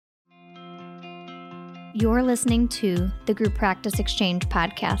You're listening to the Group Practice Exchange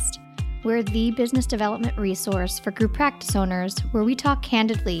podcast. We're the business development resource for group practice owners, where we talk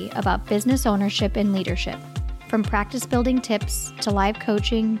candidly about business ownership and leadership. From practice building tips to live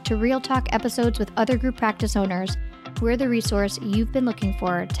coaching to real talk episodes with other group practice owners, we're the resource you've been looking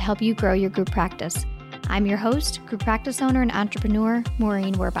for to help you grow your group practice. I'm your host, group practice owner and entrepreneur,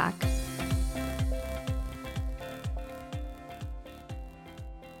 Maureen Werbach.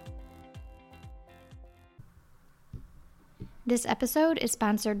 This episode is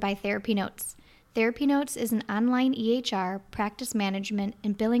sponsored by Therapy Notes. Therapy Notes is an online EHR, practice management,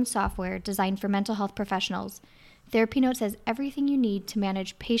 and billing software designed for mental health professionals. Therapy Notes has everything you need to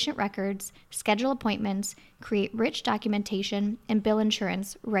manage patient records, schedule appointments, create rich documentation, and bill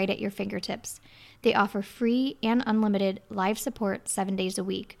insurance right at your fingertips. They offer free and unlimited live support 7 days a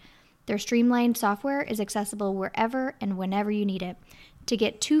week. Their streamlined software is accessible wherever and whenever you need it. To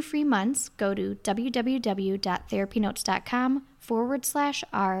get 2 free months, go to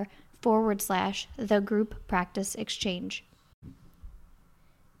www.therapynotes.com/r/the Group Practice Exchange.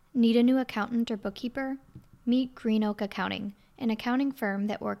 Need a new accountant or bookkeeper? Meet Green Oak Accounting, an accounting firm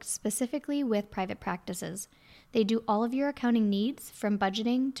that works specifically with private practices. They do all of your accounting needs, from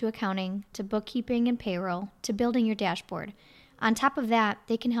budgeting to accounting to bookkeeping and payroll to building your dashboard. On top of that,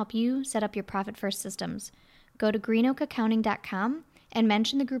 they can help you set up your Profit First systems. Go to greenoakaccounting.com and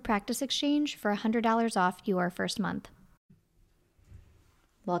mention the Group Practice Exchange for $100 off your first month.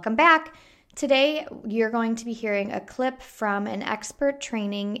 Welcome back. Today, you're going to be hearing a clip from an expert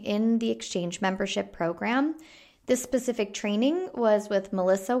training in the Exchange membership program. This specific training was with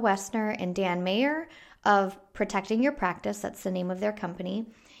Melissa Wessner and Dan Mayer of Protecting Your Practice. That's the name of their company.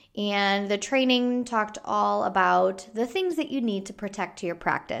 And the training talked all about the things that you need to protect your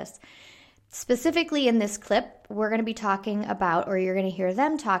practice. Specifically in this clip, we're going to be talking about, or you're going to hear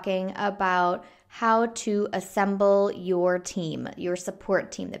them talking about, how to assemble your team, your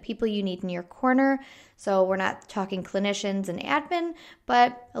support team, the people you need in your corner. So we're not talking clinicians and admin,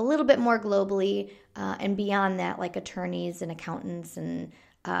 but a little bit more globally and beyond that, like attorneys and accountants and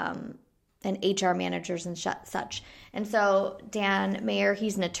HR managers and such. And so Dan Mayer,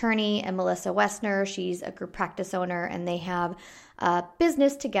 he's an attorney, and Melissa Wessner, she's a group practice owner, and they have a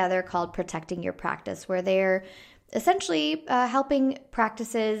business together called Protecting Your Practice, where they're essentially helping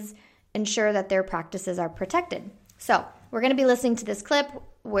practices ensure that their practices are protected. So we're going to be listening to this clip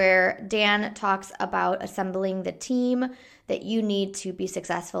where Dan talks about assembling the team that you need to be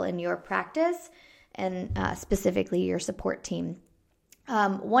successful in your practice, and specifically your support team.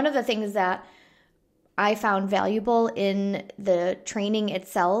 One of the things that I found valuable in the training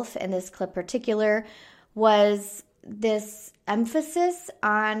itself, and this clip particular, was this emphasis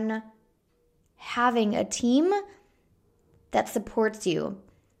on having a team that supports you,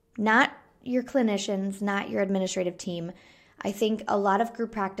 not your clinicians, not your administrative team. I think a lot of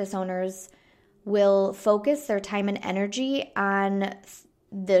group practice owners will focus their time and energy on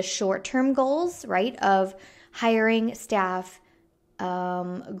the short-term goals, right, of hiring staff,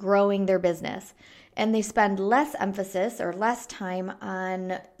 growing their business. And they spend less emphasis or less time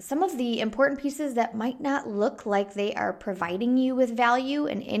on some of the important pieces that might not look like they are providing you with value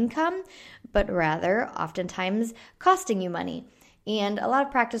and income, but rather oftentimes costing you money. And a lot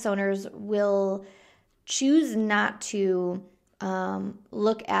of practice owners will choose not to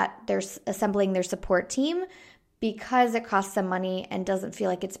look at assembling their support team because it costs them money and doesn't feel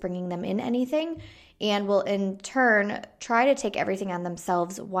like it's bringing them in anything, and will in turn try to take everything on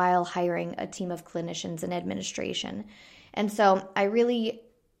themselves while hiring a team of clinicians and administration. And so I really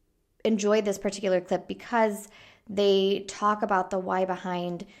enjoyed this particular clip because they talk about the why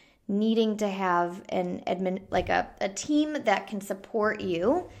behind needing to have a team that can support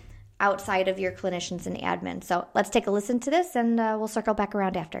you outside of your clinicians and admin. So let's take a listen to this, and we'll circle back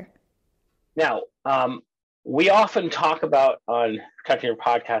around after. Now, we often talk about on Protecting Your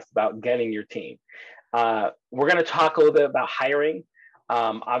Podcast about getting your team. We're going to talk a little bit about hiring,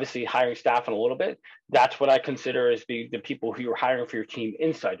 obviously hiring staff in a little bit. That's what I consider as the people who you're hiring for your team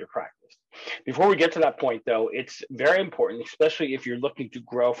inside your practice. Before we get to that point, though, it's very important, especially if you're looking to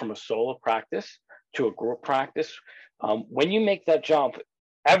grow from a solo practice to a group practice. When you make that jump,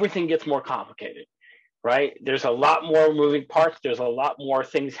 everything gets more complicated, right? There's a lot more moving parts. There's a lot more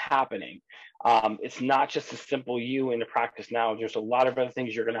things happening. It's not just a simple you in the practice now. There's a lot of other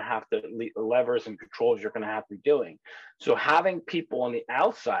things you're going to have to, levers and controls you're going to have to be doing. So having people on the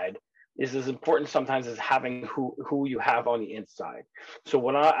outside is as important sometimes as having who you have on the inside. So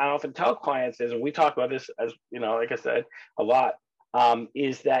what I often tell clients is, and we talk about this as, like I said, a lot,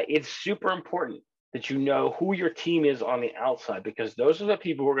 is that it's super important that you know who your team is on the outside, because those are the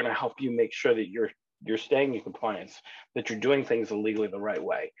people who are going to help you make sure that you're staying in compliance, that you're doing things legally the right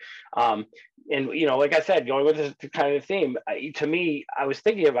way. And like I said, going with this kind of theme, to me, I was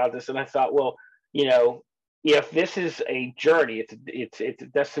thinking about this and I thought, well, if this is a journey, it's a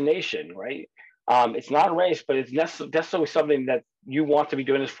destination, right? It's not a race, but it's necessarily something that you want to be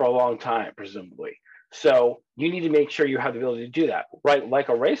doing this for a long time, presumably. So you need to make sure you have the ability to do that, right? Like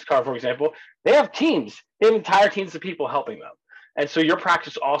a race car, for example, they have teams, they have entire teams of people helping them. And so your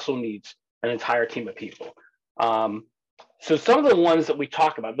practice also needs an entire team of people. So some of the ones that we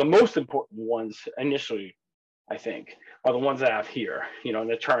talk about, the most important ones initially, I think, are the ones that I have here.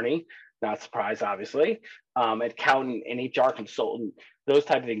 An attorney, not surprised, obviously, accountant, and HR consultant, those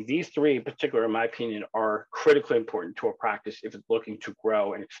type of things. These three in particular, in my opinion, are critically important to a practice if it's looking to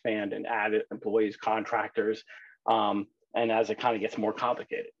grow and expand and add employees, contractors, and as it kind of gets more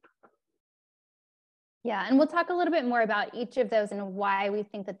complicated. Yeah, and we'll talk a little bit more about each of those and why we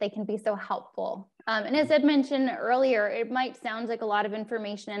think that they can be so helpful. And as Ed mentioned earlier, it might sound like a lot of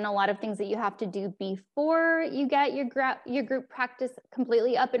information and a lot of things that you have to do before you get your group practice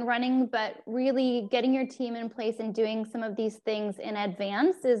completely up and running, but really getting your team in place and doing some of these things in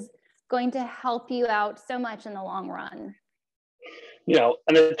advance is going to help you out so much in the long run.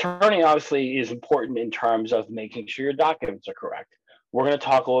 An attorney obviously is important in terms of making sure your documents are correct. We're going to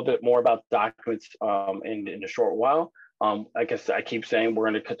talk a little bit more about documents in a short while. I guess I keep saying we're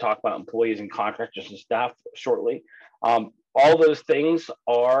going to talk about employees and contractors and staff shortly. All those things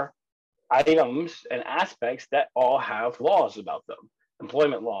are items and aspects that all have laws about them: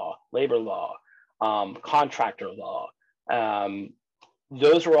 employment law, labor law, contractor law.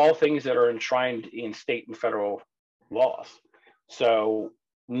 Those are all things that are enshrined in state and federal laws. So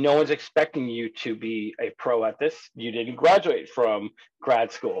no one's expecting you to be a pro at this. You didn't graduate from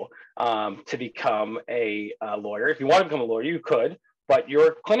grad school to become a lawyer. If you want to become a lawyer, you could, but you're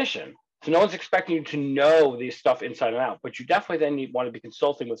a clinician. So no one's expecting you to know this stuff inside and out, but you definitely then want to be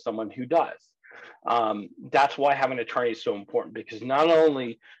consulting with someone who does. That's why having an attorney is so important, because not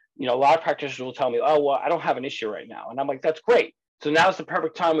only, a lot of practitioners will tell me, oh, well, I don't have an issue right now. And I'm like, that's great. So now's the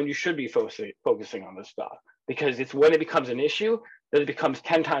perfect time when you should be focusing on this stuff, because it's when it becomes an issue that it becomes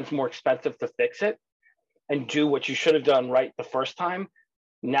 10 times more expensive to fix it and do what you should have done right the first time.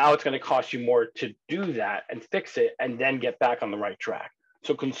 Now it's going to cost you more to do that and fix it and then get back on the right track.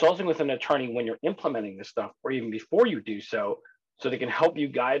 So consulting with an attorney when you're implementing this stuff, or even before you do so they can help you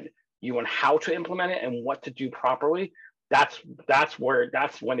guide you on how to implement it and what to do properly, that's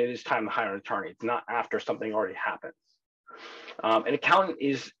when it is time to hire an attorney. It's not after something already happens. An accountant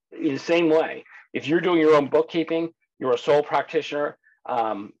is in the same way. If you're doing your own bookkeeping, you're a sole practitioner,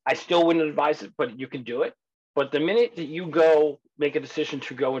 I still wouldn't advise it, but you can do it. But the minute that you go make a decision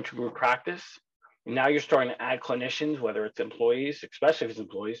to go into group practice, now you're starting to add clinicians, whether it's employees, especially if it's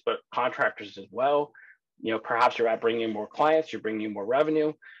employees, but contractors as well. Perhaps you're bringing in more clients, you're bringing in more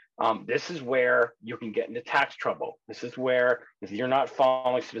revenue. This is where you can get into tax trouble. This is where, if you're not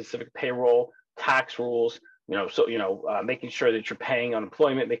following specific payroll tax rules, making sure that you're paying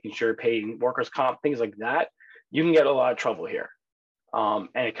unemployment, making sure you're paying workers' comp, things like that, you can get a lot of trouble here. And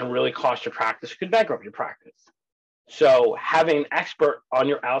it can really cost your practice. It could bankrupt your practice. So having an expert on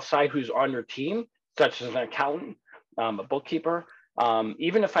your outside who's on your team, such as an accountant, a bookkeeper,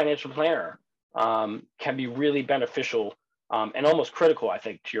 even a financial planner, can be really beneficial and almost critical, I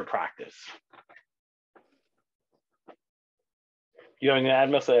think, to your practice. You know anything to add,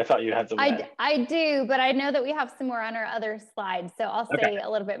 Melissa? I thought you had something to add. I do, but I know that we have some more on our other slides, so I'll say a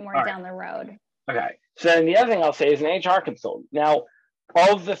little bit more down the road. Okay. So then the other thing I'll say is an HR consultant. Now,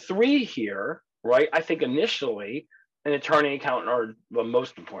 of the three here, right, I think initially an attorney, accountant are the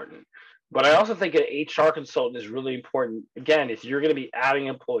most important. But I also think an HR consultant is really important. Again, if you're going to be adding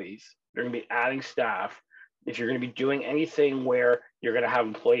employees, you're going to be adding staff, if you're going to be doing anything where you're going to have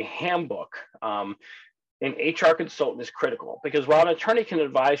employee handbook, an HR consultant is critical, because while an attorney can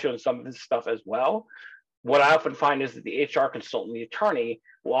advise you on some of this stuff as well, what I often find is that the HR consultant and the attorney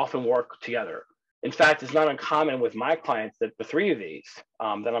will often work together. In fact, it's not uncommon with my clients that the three of these,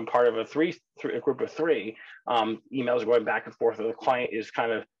 that I'm part of a group of three, emails are going back and forth, and the client is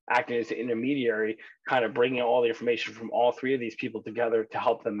kind of acting as an intermediary, kind of bringing all the information from all three of these people together to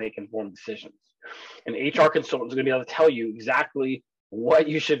help them make informed decisions. An HR consultant is going to be able to tell you exactly what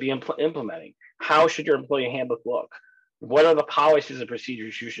you should be implementing. How should your employee handbook look? What are the policies and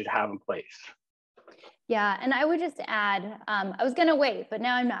procedures you should have in place? Yeah, and I would just add, I was going to wait, but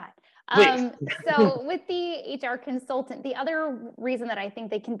now I'm not. So with the HR consultant, the other reason that I think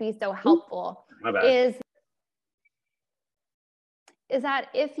they can be so helpful is that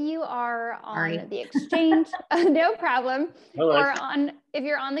if you are on the exchange, no problem, or if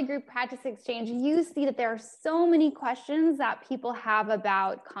you're on the group practice exchange, you see that there are so many questions that people have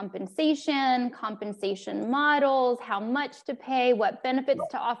about compensation models, how much to pay, what benefits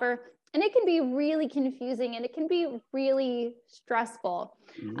to offer. And it can be really confusing and it can be really stressful.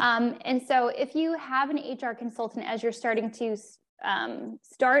 And so if you have an HR consultant as you're starting to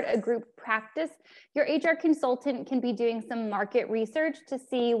start a group practice, your HR consultant can be doing some market research to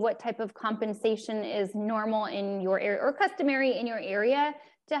see what type of compensation is normal in your area or customary in your area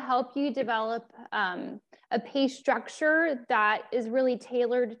to help you develop a pay structure that is really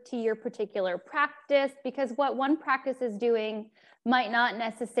tailored to your particular practice, because what one practice is doing might not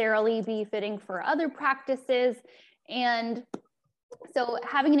necessarily be fitting for other practices. And so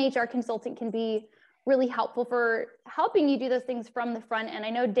having an HR consultant can be really helpful for helping you do those things from the front end.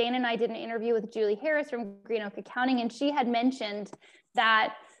 I know Dana and I did an interview with Julie Harris from Green Oak Accounting, and she had mentioned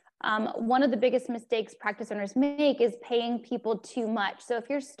that one of the biggest mistakes practice owners make is paying people too much. So if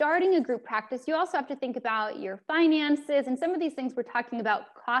you're starting a group practice, you also have to think about your finances, and some of these things we're talking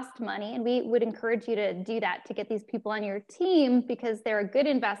about cost money, and we would encourage you to do that to get these people on your team because they're a good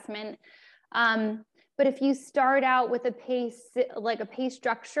investment. But if you start out with a pay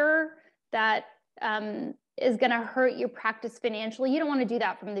structure that is going to hurt your practice financially, you don't want to do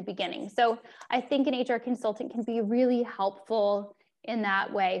that from the beginning. So I think an HR consultant can be really helpful in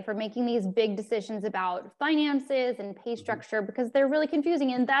that way for making these big decisions about finances and pay structure, because they're really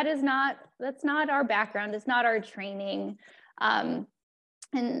confusing. And that's not our background. It's not our training. And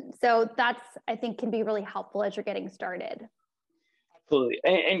so that's, I think, can be really helpful as you're getting started. Absolutely.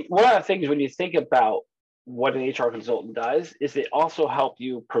 And one of the things when you think about what an HR consultant does is they also help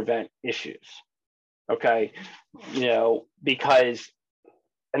you prevent issues. Okay. Because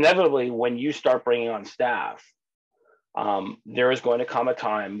inevitably when you start bringing on staff, there is going to come a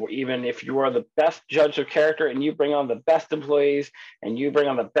time where even if you are the best judge of character and you bring on the best employees and you bring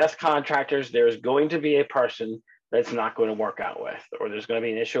on the best contractors, there's going to be a person that's not going to work out with, or there's going to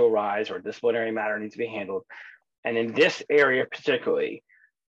be an issue arise or a disciplinary matter needs to be handled. And in this area particularly,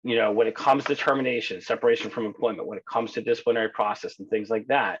 when it comes to termination, separation from employment, when it comes to disciplinary process and things like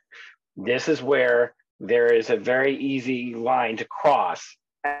that, this is where there is a very easy line to cross.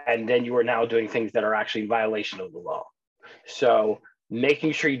 And then you are now doing things that are actually in violation of the law. So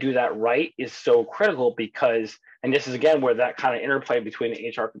making sure you do that right is so critical because, and this is again where that kind of interplay between the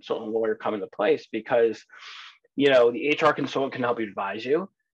HR consultant and lawyer come into place, because, the HR consultant can help you advise you,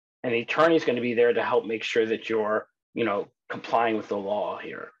 and the attorney is going to be there to help make sure that you're, complying with the law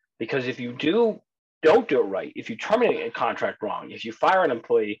here. Because if you don't do it right, if you terminate a contract wrong, if you fire an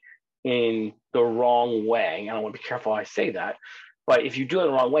employee in the wrong way, and I want to be careful how I say that, but if you do it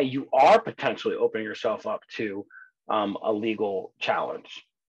the wrong way, you are potentially opening yourself up to a legal challenge.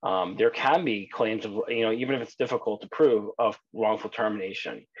 There can be claims of, even if it's difficult to prove, of wrongful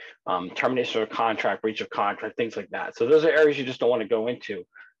termination, termination of a contract, breach of contract, things like that. So those are areas you just don't want to go into.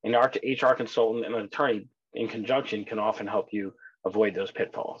 And our HR consultant and an attorney in conjunction can often help you avoid those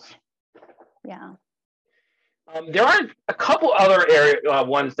pitfalls. Yeah. There are a couple other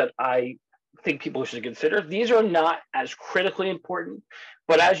ones that I think people should consider. These are not as critically important,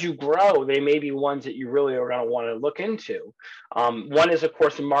 but as you grow, they may be ones that you really are going to want to look into. One is, of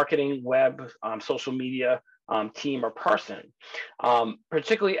course, the marketing, web, social media team or person.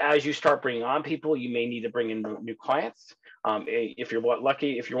 Particularly as you start bringing on people, you may need to bring in new clients. If you're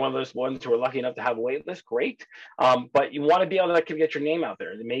lucky, if you're one of those ones who are lucky enough to have a wait list, great. But you want to be able to get your name out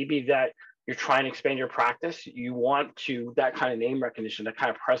there. It may be that you're trying to expand your practice. You want that kind of name recognition, that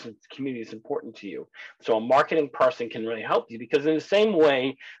kind of presence in the community is important to you. So a marketing person can really help you, because in the same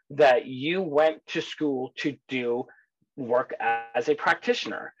way that you went to school to do work as a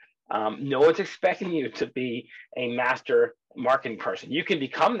practitioner, no one's expecting you to be a master marketing person. You can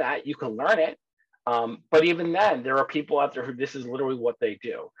become that, you can learn it. But even then, there are people out there who this is literally what they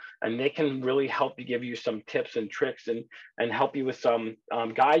do, and they can really help you, give you some tips and tricks and help you with some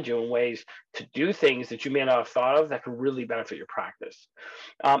guide you in ways to do things that you may not have thought of that could really benefit your practice.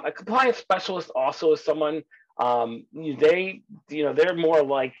 A compliance specialist also is someone, they're more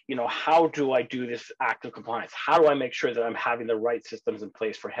like, how do I do this active compliance? How do I make sure that I'm having the right systems in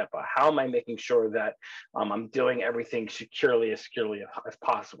place for HIPAA? How am I making sure that I'm doing everything securely as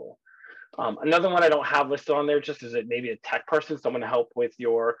possible? Another one I don't have listed on there just is maybe a tech person, someone to help with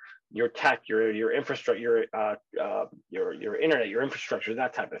your tech, your infrastructure, your internet, your infrastructure,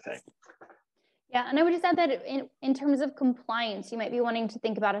 that type of thing. Yeah, and I would just add that in terms of compliance, you might be wanting to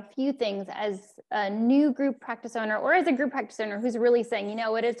think about a few things as a new group practice owner, or as a group practice owner who's really saying,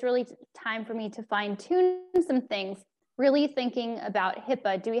 it's really time for me to fine tune some things. really thinking about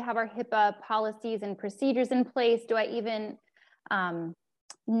HIPAA. Do we have our HIPAA policies and procedures in place? Do I even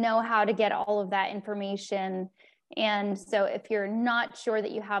know how to get all of that information? And so if you're not sure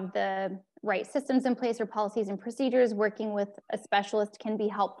that you have the right systems in place or policies and procedures, working with a specialist can be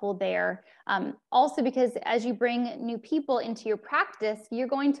helpful there. Also, because as you bring new people into your practice, you're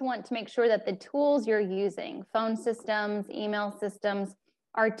going to want to make sure that the tools you're using, phone systems, email systems,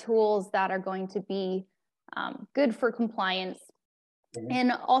 are tools that are going to be good for compliance.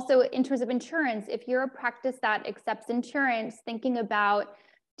 And also in terms of insurance, if you're a practice that accepts insurance, thinking about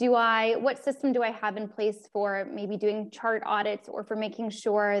what system do I have in place for maybe doing chart audits or for making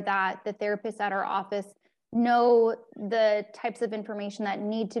sure that the therapists at our office know the types of information that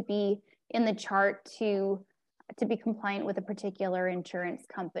need to be in the chart to be compliant with a particular insurance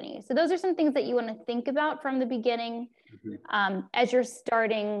company. So those are some things that you want to think about from the beginning as you're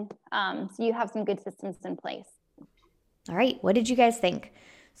starting, so you have some good systems in place. All right, what did you guys think?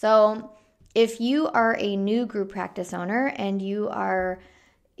 So if you are a new group practice owner and you are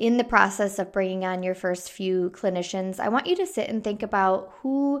in the process of bringing on your first few clinicians, I want you to sit and think about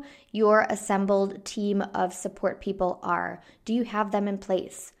who your assembled team of support people are. Do you have them in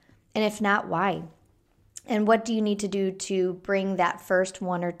place? And if not, why? And what do you need to do to bring that first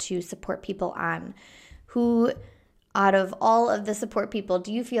one or two support people on? Who out of all of the support people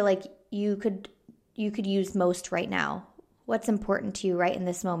do you feel like you could use most right now? What's important to you right in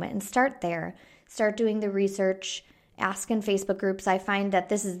this moment? And start there. Start doing the research. Ask in Facebook groups. I find that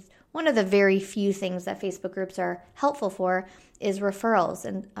this is one of the very few things that Facebook groups are helpful for is referrals.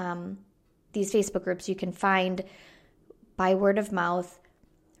 And these Facebook groups you can find by word of mouth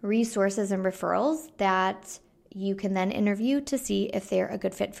resources and referrals that you can then interview to see if they're a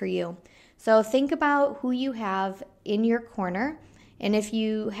good fit for you. So think about who you have in your corner. And if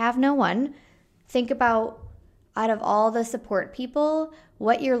you have no one, think about out of all the support people,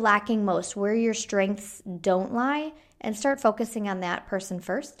 what you're lacking most, where your strengths don't lie, and start focusing on that person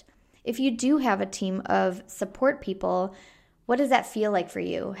first. If you do have a team of support people, what does that feel like for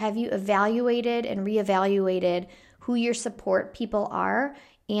you? Have you evaluated and reevaluated who your support people are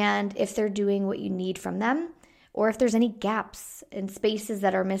and if they're doing what you need from them, or if there's any gaps and spaces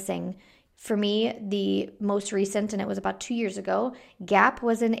that are missing? For me, the most recent, and it was about 2 years ago, gap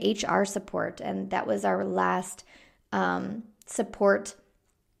was in HR support, and that was our last support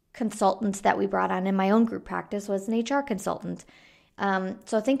consultant that we brought on in my own group practice was an HR consultant.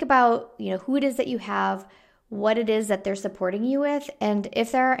 So think about, who it is that you have, what it is that they're supporting you with, and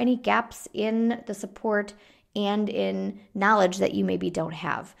if there are any gaps in the support and in knowledge that you maybe don't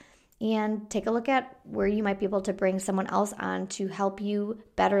have. And take a look at where you might be able to bring someone else on to help you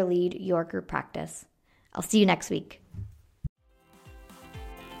better lead your group practice. I'll see you next week.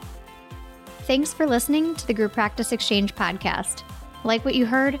 Thanks for listening to the Group Practice Exchange podcast. Like what you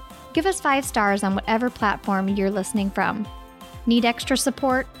heard? Give us 5 stars on whatever platform you're listening from. Need extra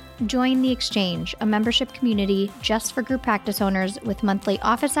support? Join the Exchange, a membership community just for group practice owners with monthly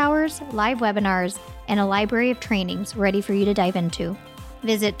office hours, live webinars, and a library of trainings ready for you to dive into.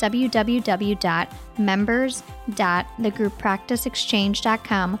 Visit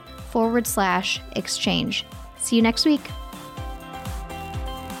www.members.thegrouppracticeexchange.com/exchange. See you next week.